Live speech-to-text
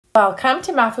Welcome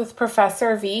to Math with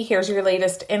Professor V. Here's your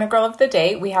latest integral of the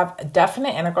day. We have a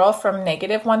definite integral from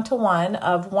 -1 to 1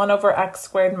 of 1 over x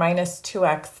squared minus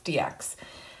 2x dx.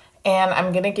 And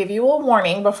I'm going to give you a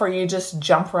warning before you just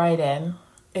jump right in.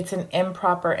 It's an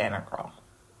improper integral.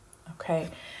 Okay,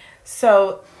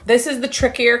 so this is the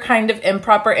trickier kind of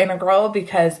improper integral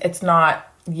because it's not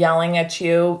yelling at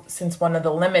you, since one of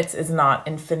the limits is not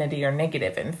infinity or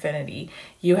negative infinity.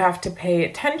 You have to pay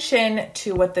attention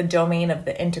to what the domain of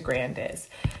the integrand is.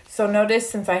 So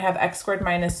notice, since I have x squared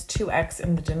minus 2x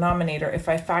in the denominator, if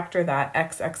I factor that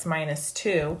x minus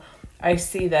 2, I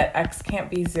see that x can't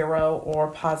be 0 or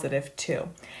positive 2.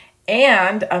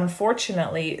 And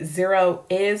unfortunately, 0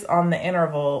 is on the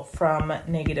interval from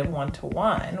 -1 to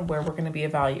 1, where we're going to be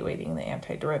evaluating the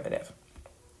antiderivative.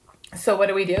 So what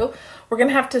do? We're going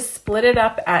to have to split it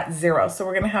up at 0. So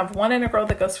we're going to have one integral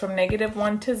that goes from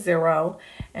 -1 to 0,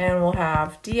 and we'll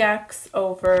have dx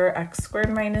over x squared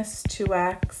minus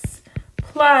 2x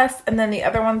plus, and then the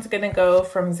other one's going to go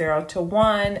from 0 to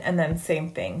 1, and then same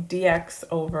thing, dx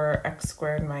over x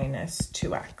squared minus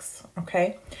 2x,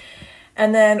 okay?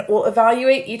 And then we'll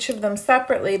evaluate each of them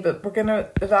separately, but we're going to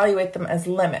evaluate them as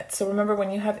limits. So remember,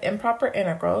 when you have improper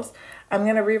integrals, I'm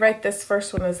going to rewrite this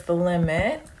first one as the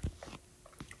limit.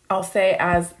 I'll say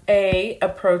as a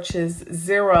approaches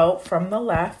 0 from the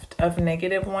left of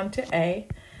 -1 to a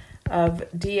of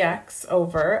dx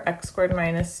over x squared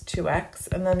minus 2x.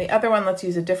 And then the other one, let's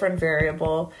use a different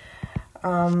variable.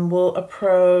 We'll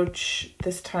approach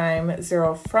this time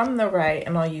 0 from the right,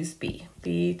 and I'll use b.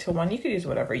 b to 1. You could use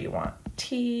whatever you want.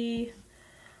 T,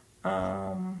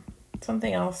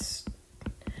 something else.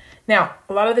 Now,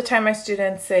 a lot of the time my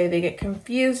students say they get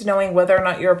confused knowing whether or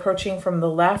not you're approaching from the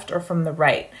left or from the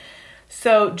right.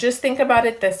 So just think about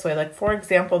it this way. Like, for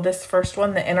example, this first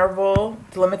one, the interval,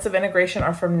 the limits of integration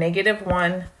are from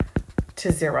 -1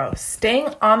 to 0.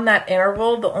 Staying on that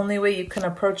interval, the only way you can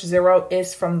approach 0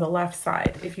 is from the left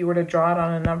side. If you were to draw it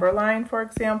on a number line, for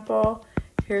example,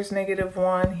 here's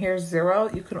 -1, here's 0,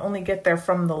 you can only get there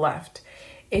from the left.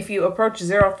 If you approach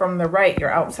 0 from the right,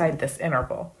 you're outside this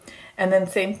interval. And then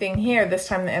same thing here, this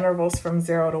time the interval's from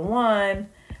 0 to 1.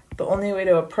 The only way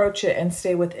to approach it and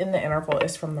stay within the interval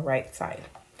is from the right side.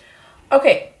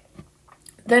 Okay,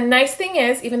 the nice thing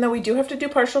is, even though we do have to do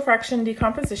partial fraction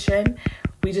decomposition,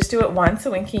 we just do it once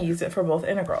so we can use it for both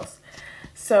integrals.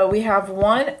 So we have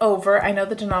 1 over, I know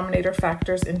the denominator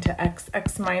factors into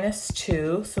x minus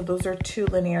 2, so those are two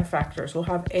linear factors. We'll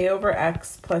have a over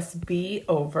x plus b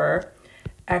over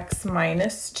x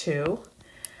minus 2.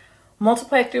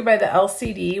 Multiply through by the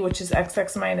LCD, which is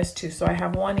x minus 2. So I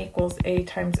have 1 equals a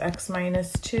times x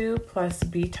minus 2 plus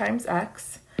b times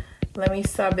x. Let me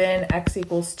sub in x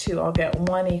equals 2. I'll get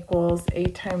 1 equals a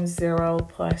times 0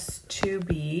 plus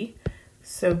 2b.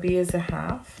 So b is a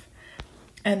half.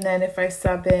 And then if I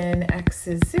sub in x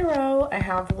is 0, I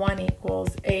have 1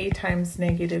 equals a times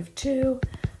 -2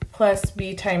 plus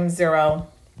b times 0.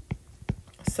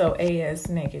 So a is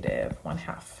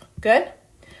 -1/2. Good?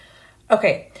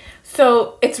 Okay,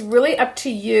 so it's really up to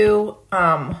you.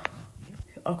 I'll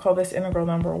call this integral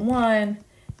number 1,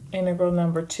 integral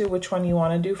number 2, which one you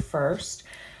want to do first.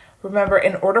 Remember,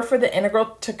 in order for the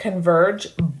integral to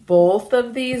converge, both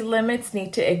of these limits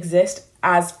need to exist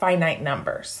as finite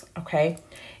numbers, okay?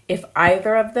 If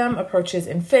either of them approaches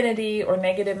infinity or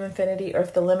negative infinity, or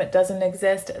if the limit doesn't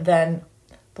exist, then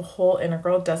the whole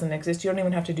integral doesn't exist. You don't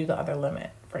even have to do the other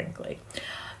limit, frankly.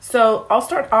 So I'll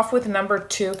start off with number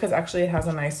 2 because actually it has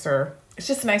a nicer, it's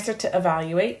just nicer to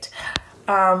evaluate.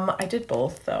 I did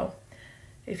both though.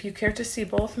 If you care to see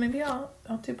both, maybe I'll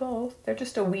do both. They're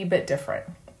just a wee bit different.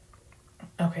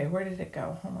 Okay, where did it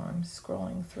go? Hold on, I'm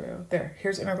scrolling through. There,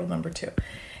 here's integral number 2.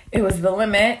 It was the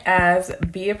limit as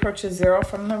b approaches 0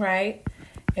 from the right,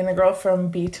 integral from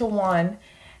b to 1.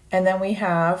 And then we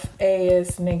have a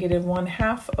is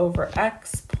 -1/2 over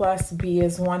x plus b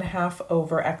is 1/2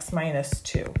 over x minus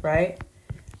 2, right?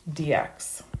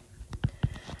 dx.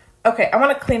 Okay, I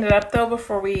want to clean it up though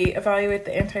before we evaluate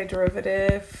the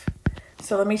antiderivative.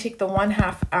 So let me take the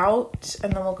 1/2 out,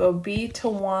 and then we'll go b to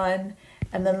 1,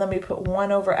 and then let me put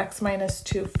 1 over x minus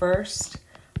 2 first,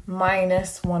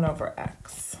 minus 1 over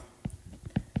x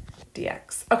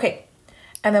dx. Okay.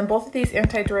 And then both of these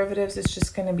antiderivatives is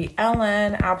just going to be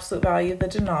ln, absolute value of the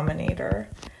denominator.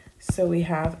 So we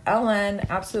have ln,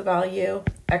 absolute value,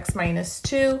 x minus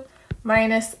 2,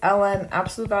 minus ln,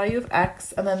 absolute value of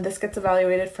x, and then this gets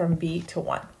evaluated from b to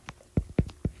 1.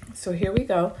 So here we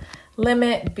go.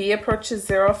 Limit b approaches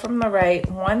 0 from the right,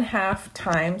 1/2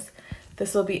 times,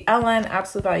 this will be ln,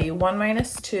 absolute value 1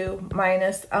 minus 2,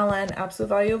 minus ln, absolute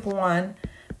value of 1,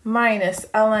 minus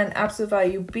ln absolute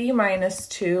value b minus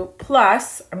 2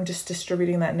 plus, I'm just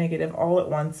distributing that negative all at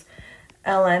once,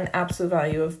 ln absolute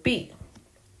value of b.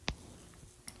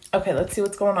 Okay, let's see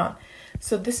what's going on.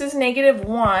 So this is negative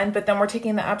 1, but then we're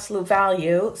taking the absolute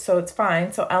value, so it's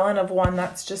fine. So ln of 1,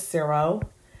 that's just 0.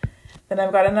 Then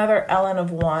I've got another ln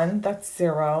of 1, that's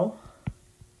 0.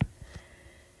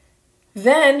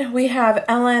 Then we have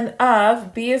ln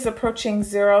of b is approaching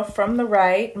 0 from the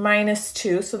right, minus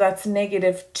 2, so that's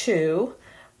negative 2.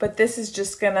 But this is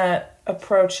just going to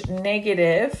approach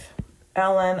negative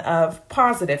ln of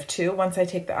positive 2 once I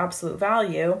take the absolute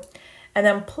value. And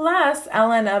then plus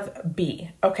ln of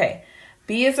b. Okay,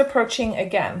 b is approaching,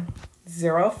 again,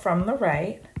 0 from the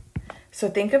right. So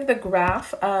think of the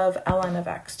graph of ln of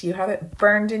x. Do you have it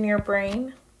burned in your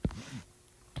brain?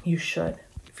 You should.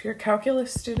 If you're a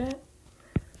calculus student,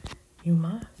 you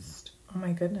must. Oh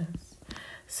my goodness.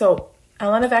 So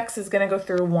ln of x is going to go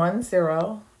through 1,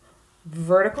 0.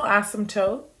 Vertical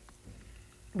asymptote,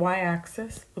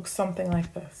 y-axis, looks something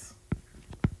like this.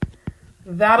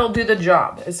 That'll do the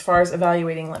job as far as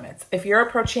evaluating limits. If you're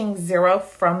approaching 0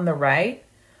 from the right,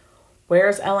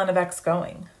 where's ln of x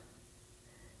going?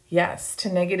 Yes,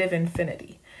 to negative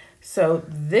infinity. So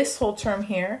this whole term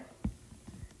here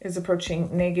is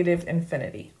approaching negative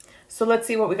infinity. So let's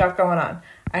see what we got going on.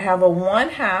 I have a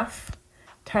 1/2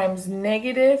 times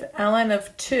negative ln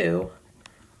of 2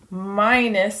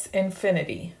 minus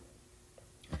infinity.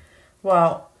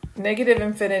 Well, negative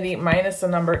infinity minus a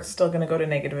number, it's still going to go to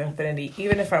negative infinity.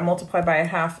 Even if I multiply by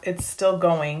 1/2, it's still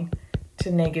going to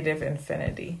negative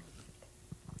infinity.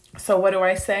 So what do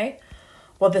I say?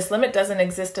 Well, this limit doesn't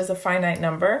exist as a finite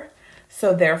number,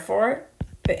 so therefore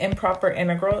the improper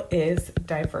integral is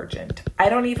divergent. I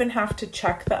don't even have to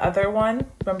check the other one.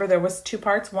 Remember there was 2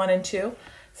 parts, 1 and 2,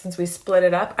 since we split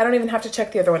it up. I don't even have to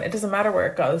check the other one. It doesn't matter where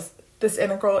it goes. This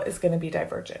integral is going to be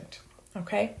divergent,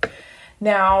 okay?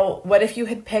 Now, what if you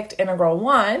had picked integral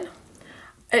 1?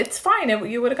 It's fine.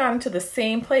 You would have gotten to the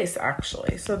same place,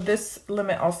 actually. So this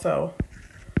limit also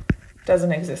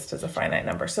doesn't exist as a finite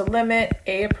number. So limit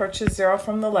a approaches 0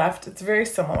 from the left. It's very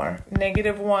similar.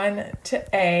 Negative 1 to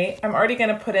a. I'm already going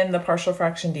to put in the partial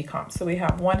fraction decomp. So we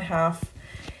have 1/2.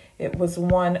 It was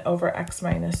 1 over x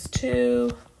minus 2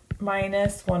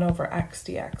 minus 1 over x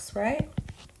dx, right?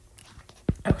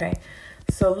 Okay.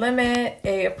 So limit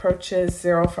a approaches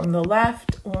 0 from the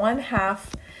left,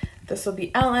 1/2. This will be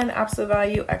ln absolute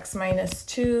value x minus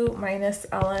 2 minus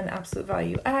ln absolute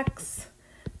value x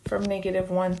from negative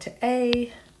 1 to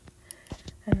a.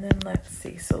 And then let's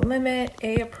see. So limit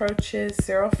a approaches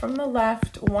 0 from the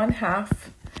left, 1/2.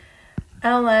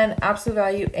 ln absolute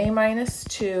value a minus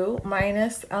 2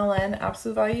 minus ln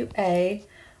absolute value a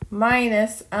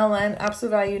minus ln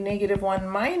absolute value negative 1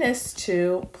 minus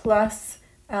 2 plus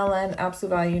ln absolute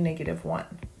value negative 1.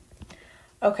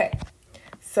 Okay,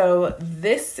 so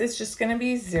this is just going to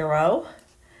be 0.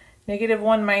 Negative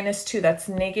 1 minus 2, that's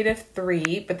negative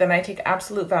 3, but then I take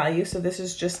absolute value, so this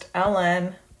is just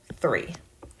ln 3.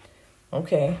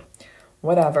 Okay,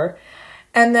 whatever.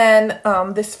 And then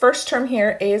this first term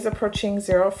here, a is approaching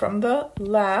 0 from the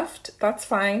left, that's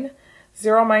fine.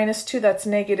 0 minus 2, that's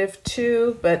negative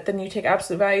 2, but then you take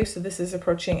absolute value, so this is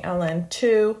approaching ln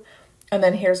 2. And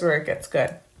then here's where it gets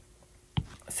good.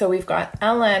 So we've got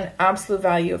ln absolute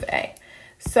value of a.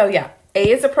 So yeah, a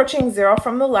is approaching 0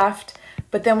 from the left,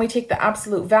 but then we take the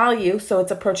absolute value, so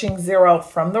it's approaching 0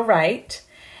 from the right.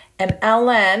 And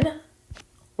ln,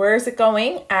 where is it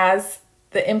going? As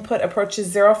the input approaches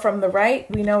 0 from the right,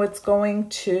 we know it's going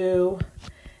to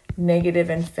negative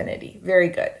infinity. Very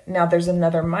good. Now there's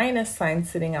another minus sign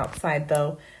sitting outside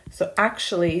though. So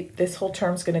actually this whole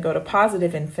term is going to go to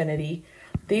positive infinity.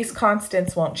 These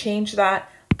constants won't change that.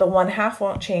 The 1/2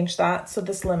 won't change that. So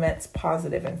this limit's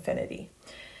positive infinity.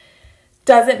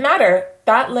 Doesn't matter.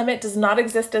 That limit does not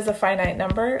exist as a finite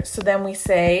number. So then we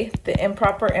say the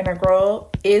improper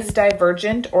integral is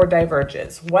divergent or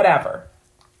diverges, whatever.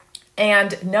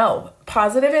 And no,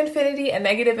 positive infinity and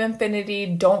negative infinity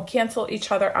don't cancel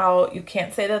each other out. You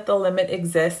can't say that the limit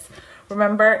exists.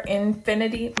 Remember,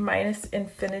 infinity minus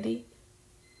infinity.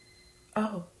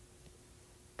 Oh,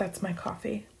 that's my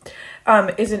coffee.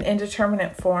 Is an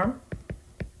indeterminate form.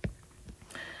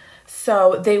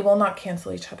 So they will not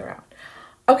cancel each other out.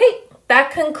 Okay,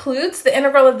 that concludes the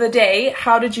integral of the day.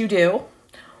 How did you do?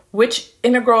 Which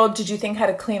integral did you think had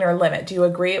a cleaner limit? Do you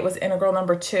agree it was integral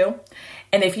number 2?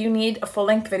 And if you need a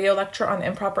full-length video lecture on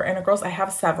improper integrals, I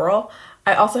have several.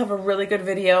 I also have a really good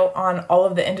video on all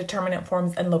of the indeterminate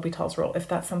forms and L'Hopital's rule, if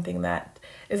that's something that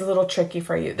is a little tricky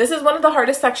for you. This is one of the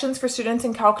hardest sections for students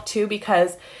in Calc 2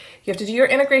 because you have to do your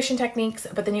integration techniques,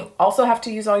 but then you also have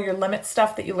to use all your limit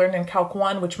stuff that you learned in Calc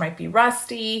 1, which might be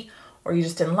rusty, or you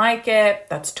just didn't like it.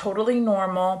 That's totally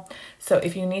normal. So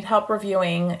if you need help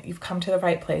reviewing, you've come to the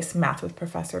right place, Math with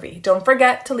Professor V. Don't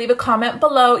forget to leave a comment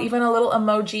below, even a little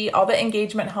emoji. All the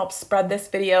engagement helps spread this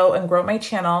video and grow my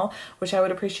channel, which I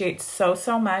would appreciate so,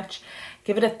 so much.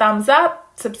 Give it a thumbs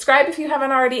up, subscribe if you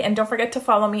haven't already, and don't forget to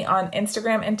follow me on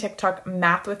Instagram and TikTok,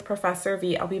 Math with Professor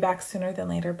V. I'll be back sooner than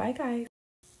later. Bye, guys.